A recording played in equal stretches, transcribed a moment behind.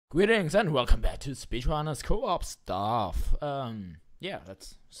Greetings and welcome back to SpeedRunners Co-op stuff. Yeah,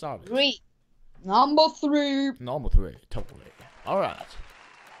 let's start. Three. Number 3. Number 3, totally. Alright.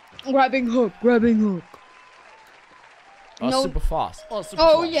 Grabbing hook. Oh, No. super fast. Oh, super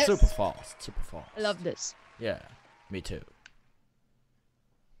Oh, fast. yes. Super fast. Super fast. I love this. Yeah, me too.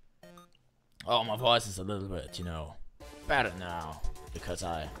 Oh, my voice is a little bit, better now. Because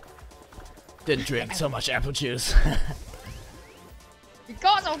I didn't drink so much apple juice.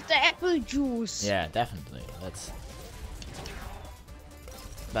 Because of the apple juice. Yeah, definitely.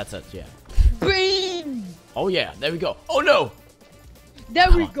 That's it, yeah. Beam. Oh yeah, there we go. Oh no! There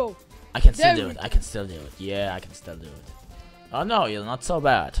Come we on. go. I can still There do we it. go. I can still do it. Yeah, I can still do it. Oh no, you're not so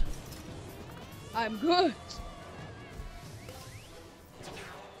bad. I'm good.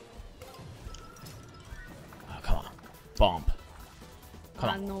 Oh, come on. Bomb. Come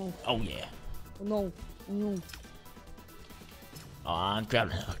on. No. Oh yeah. No. No. Oh, and grab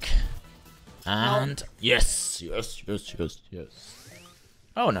the hook. And yes.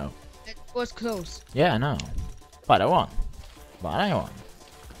 Oh no. It was close. Yeah, I know. But I won.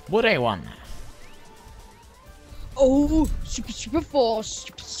 Would I won? Oh, super force.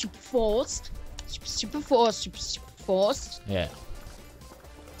 Super force. Super force. Yeah.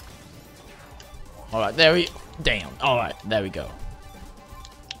 Alright, there we... Damn. Alright, there we go.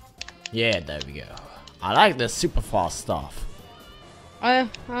 Yeah, there we go. I like this super fast stuff.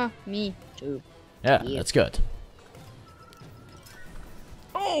 Me too. Yeah, Yeah. that's good.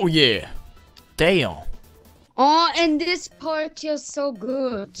 Oh yeah. Damn. Oh, and this part is so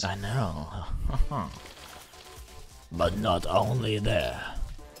good. I know. But not only there.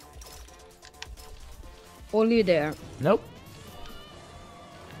 Only there. Nope.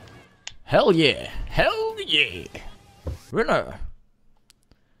 Hell yeah. Hell yeah. Winner.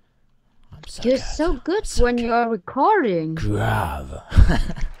 I'm so You're good. so good So when you're recording. Grav.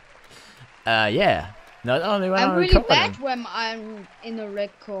 Yeah. Not only when I'm I'm really recording. bad when I'm in a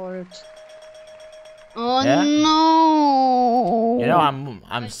record. Oh Yeah? no!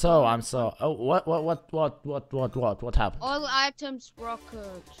 I'm so. Oh, what happened? All items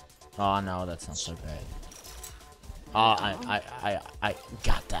rocket. Oh no, that's not so great. Oh, I,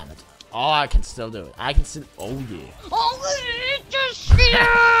 god damn it. Oh, I can still do it. I can still, oh yeah. Oh, just shit!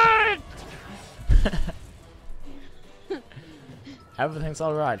 Everything's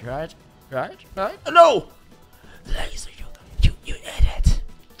alright, right? Right? Oh, no! Laser, you idiot.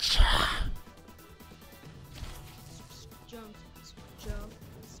 Jump.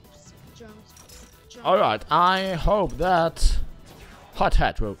 Alright, I hope that hot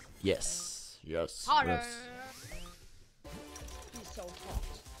hat will, yes. Harder. Yes. He's so hot.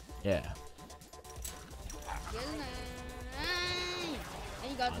 Yeah.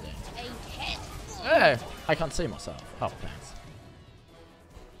 And you got Oh, a head. Hey, I can't see myself. Oh, thanks.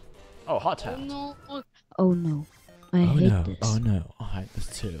 Oh, hot hat. Oh no. Oh no. I Oh hate no, this. oh no, I hate this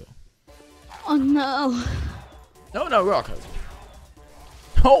too. Oh no. No, rocket.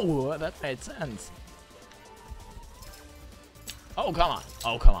 Oh, that made sense. Oh, come on.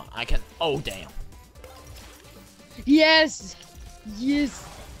 I can, oh, damn. Yes.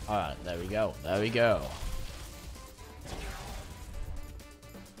 Alright, there we go.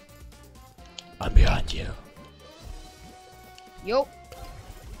 I'm behind you. Yo.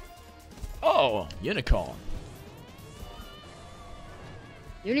 Oh, unicorn.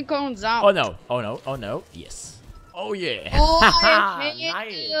 Unicorn's out. Oh no, yes. Oh yeah. Oh, I hate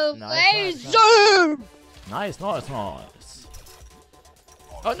Nice, the nice. laser. Nice.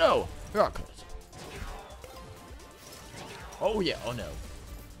 Oh no, rocket. Oh yeah, oh no.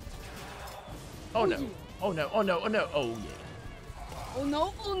 Oh no, oh yeah. Oh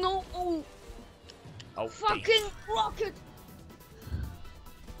no. Oh, Fucking rocket.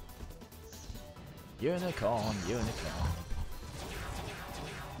 damn. Unicorn.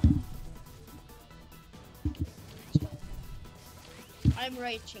 I'm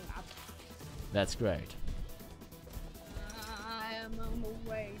raging up. That's great. I am on the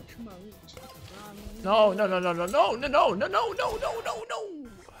rage mode. No.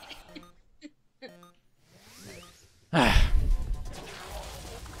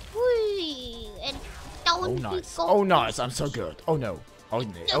 Whee, and Oh nice. Oh nice. I'm so good. Oh no. Oh yeah.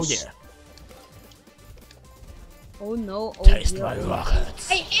 Oh yeah. Oh no. Oh Taste dear. my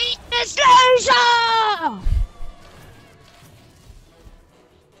rockets. I hate this laser!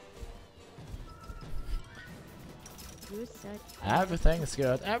 You said Everything is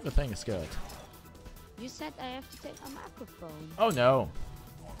good. you said I have to take a microphone. Oh no.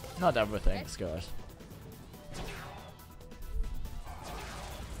 Not everything is good.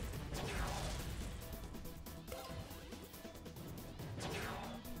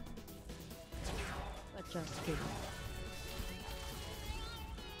 Just kidding.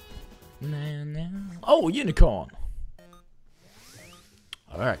 Oh, unicorn!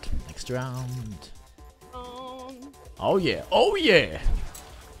 Alright, next round. Oh yeah, oh yeah!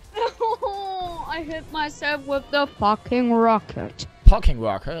 I hit myself with the fucking rocket. Fucking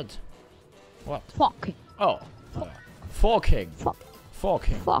rocket? What? Fucking. Oh. Forking. Fuck.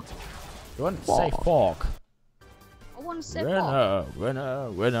 Forking. Fuck. You want to say fork? I want to say Winner,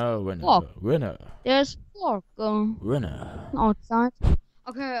 fork. winner. Fork. Winner. There's fork. Winner. Outside.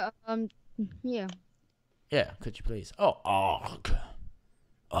 Okay. Yeah. Yeah, could you please? Oh, arg.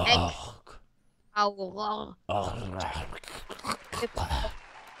 Arg. Ow.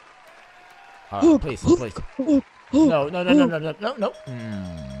 Please. No.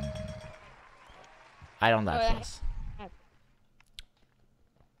 I don't like this.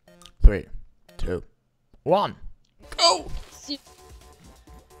 3, 2, 1. Go!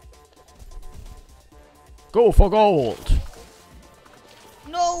 Go for gold!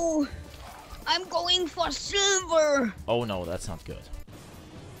 No! I'm going for silver! Oh no, that's not good.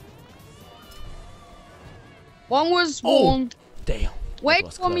 One was Oh, one. damn.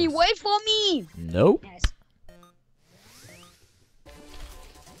 Wait for me, wait for me! Nope. Yes.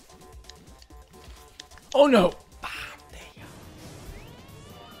 Oh no! Ah, damn.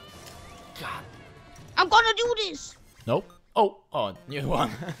 God. I'm gonna do this! Nope. Oh, new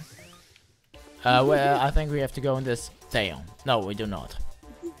one. Well, I think we have to go in this. Damn. No, we do not.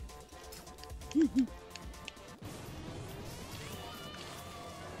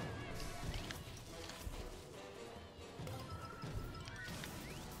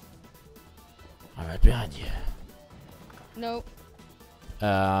 I'm right behind you. No.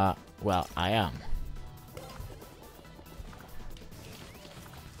 Well, I am.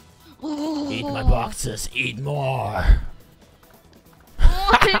 Eat my boxes, eat more.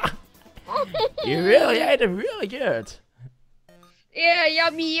 You really ate it really good. Yeah,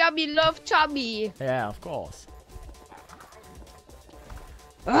 yummy, love chubby. Yeah, of course.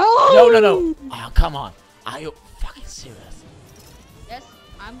 Oh! No. Oh, come on. Are you fucking serious? Yes,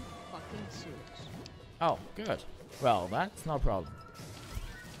 I'm fucking serious. Oh, good. Well, that's no problem.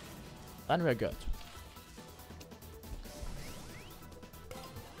 Then we're good.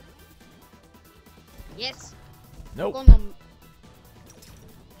 Yes. Nope. Gonna...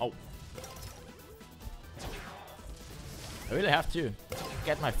 Oh. I really have to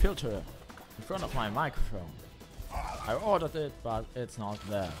get my filter in front of my microphone. I ordered it, but it's not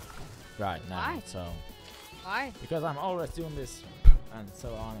there right now. Why? So. Why? Because I'm always doing this and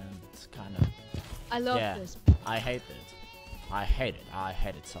so on, and it's kind of. I love Yeah, this. I hate it. I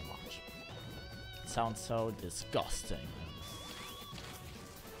hate it so much. It sounds so disgusting.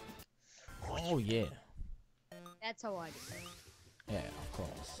 Oh yeah. That's how I do it. Yeah, of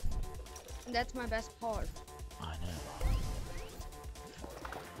course. And that's my best part. I know.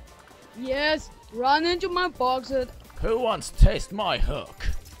 Yes, run into my boxes. Who wants to taste my hook?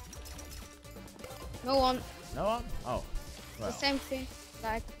 No one. No one? Oh. Well. The same thing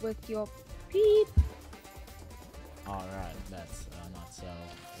like with your peep. Alright, that's not so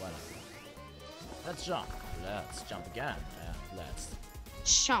whatever. Let's jump. Let's jump again. Let's.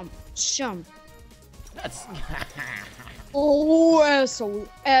 Jump. Let's. Oh, asshole.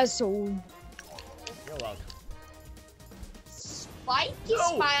 You're welcome. Spiky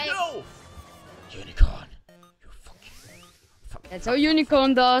No, spike. no! Unicorn. You fucking. That's how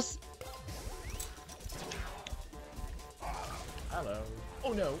unicorn does. Hello.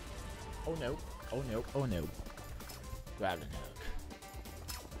 Oh no. Oh no. Oh no. Oh no. Grab the hook.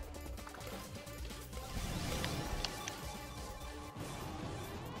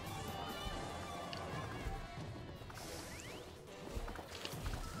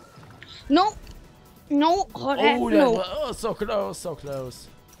 No. No. Oh, no. Oh, so close.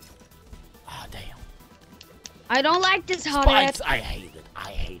 Ah, damn. I don't like this hot Spikes. hat. I hate it.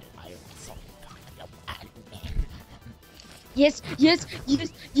 I am so Yes.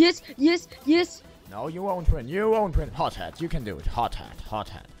 No, you won't win. Hot hat. You can do it. Hot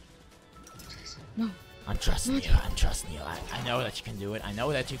hat. No. I'm trusting you. I know that you can do it. I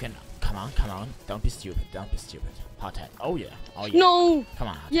know that you can. Come on. Don't be stupid. Hot hat. Oh yeah. No. Come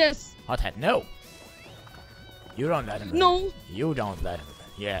on. Yes. Hot hat. No. You don't let him win. No. You don't let him win.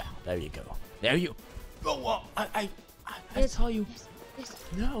 Yeah. There you go. There you. Oh, I tell you. Yes.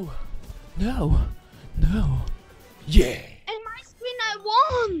 No. Yeah. And my screen I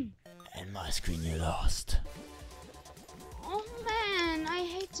won. And my screen you lost. Oh man, I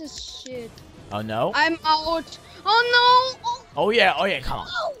hate this shit. Oh no. I'm out. Oh no. Oh yeah. Come on.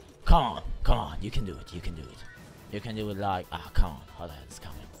 Oh. Come on. You can do it. You can do it like. Ah, come on. Hot hat is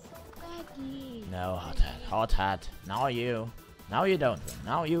coming. Daddy. No, hot hat, hot hat. Now you. Now you don't win.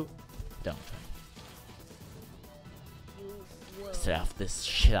 Now you don't win. You will. Self this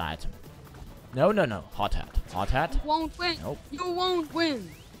shit item. No, no, no. Hot hat. Hot hat. You won't win. Nope. You won't win.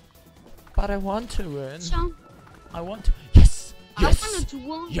 But I want to win. Son, I want to. Yes. Yes. I wanted to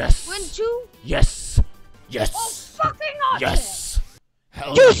win. Yes. Win too. Yes. Yes. Oh, fucking not. Yes.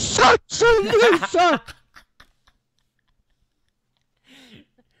 Hell You're such a loser.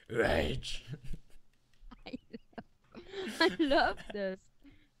 Rage. I love this.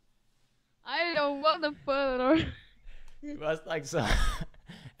 I don't want to further. It was like so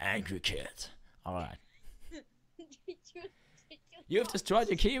angry kid. Alright. You've destroyed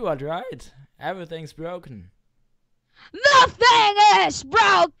your keyboard, right? Everything's broken. Nothing is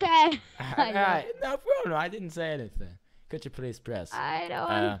broken. Alright, no problem. I didn't say anything. Could you please press I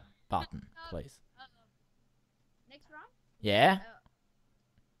don't. button, please? Next round? Yeah?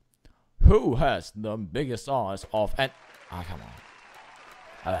 Who has the biggest eyes of an... Ah, come on.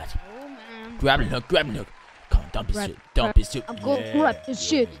 Alright. Oh man. Grab the hook, grab the hook. Come on, don't be stupid. Don't be stupid. I'm gonna grab this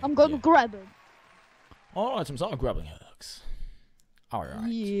shit. I'm gonna grab it. All items are grabbing hooks. Alright.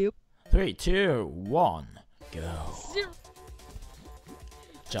 Yep. 3, 2, 1, go. Zero.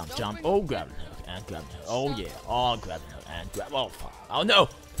 Jump, jump. Oh, grab the hook and grab the hook. Oh, yeah. Oh, grab the hook and grab. Oh, fuck. Oh, no.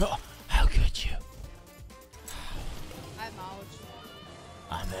 Oh, how could you? I'm out.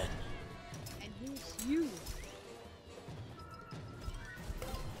 I'm in. And who's you?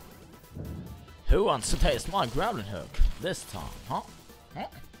 Who wants to taste my grappling hook this time, huh?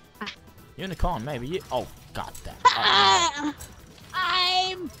 Unicorn, maybe you. Oh, god damn. Oh,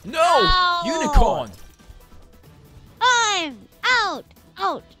 I'm no! out. Unicorn! I'm out.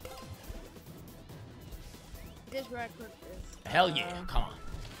 Out. This record is. Hell yeah, come on.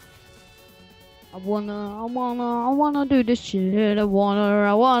 I wanna do this shit. I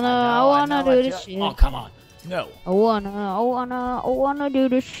wanna do this shit. Oh, come on. No. I wanna do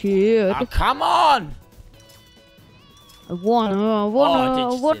this shit. Oh, come on! I wanna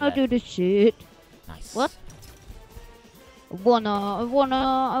did you see do this shit. Nice. What? I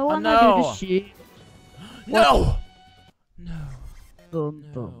wanna no. do this shit. No! No. Boom,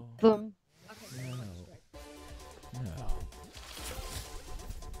 No. boom, boom. No. No.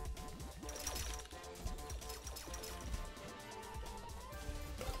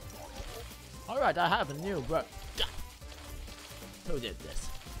 Alright, I have a new bro. Who did this?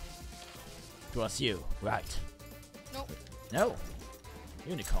 It was you, right? Nope. No.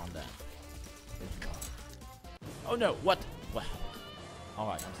 Unicorn then. Unicorn. Oh no, what? What happened?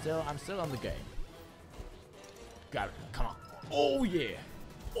 Alright, I'm still on the game. Grab it, come on. Oh yeah!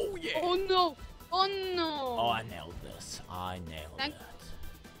 Oh yeah! Oh no! Oh no! Oh, I nailed this. I nailed it.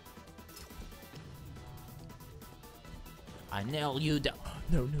 I nail you down.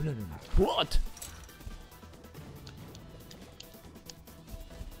 No, no, no, no, no. What?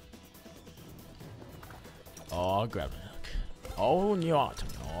 Oh, grab a hook. Oh, new item.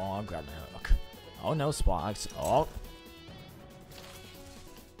 Oh, grab a hook. Oh, no spikes. Oh.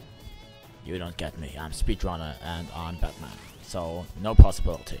 You don't get me. I'm SpeedRunner and I'm Batman. So, no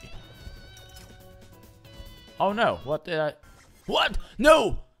possibility. Oh no, what did I... What?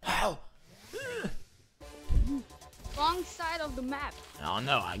 No! How? Wrong side of the map. Oh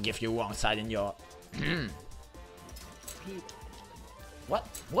no, I give you wrong side in your... What?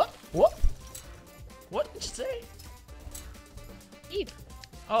 What? What? What did you say? Beep.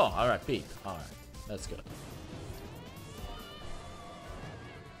 Oh, alright, beep. Alright, that's good.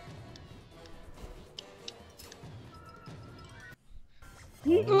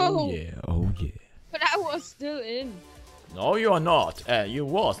 No. Oh yeah, oh yeah. But I was still in. No, you are not. You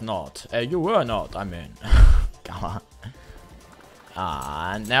was not. You were not, I mean. Come on.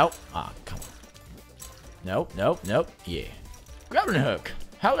 No. Ah, come on. Nope, nope, nope. Yeah. Grappling hook.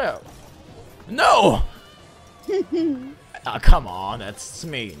 Hello. No! Ah, come on. That's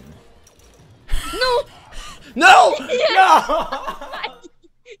mean. No! No! Yes! No!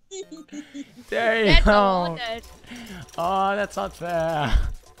 There you That's go. awarded. Oh, that's not fair.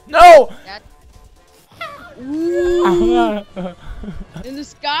 No! That. Oh, In the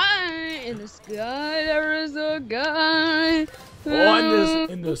sky, there is a guy.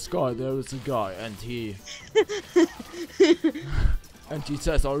 in the sky there is a guy, and he and he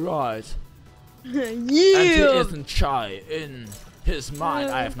says, "Alright." Yeah. And he isn't shy in his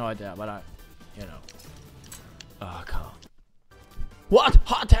mind. I have no idea, but you know. Oh, come on. What?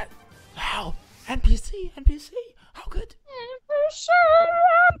 Hot hat? How? NPC? How good?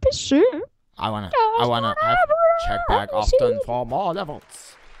 NPC. I wanna check back often for more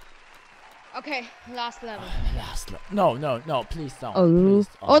levels. Okay, last level. No, please don't. Oh. Please.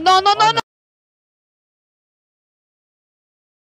 Oh, no, no, no, no.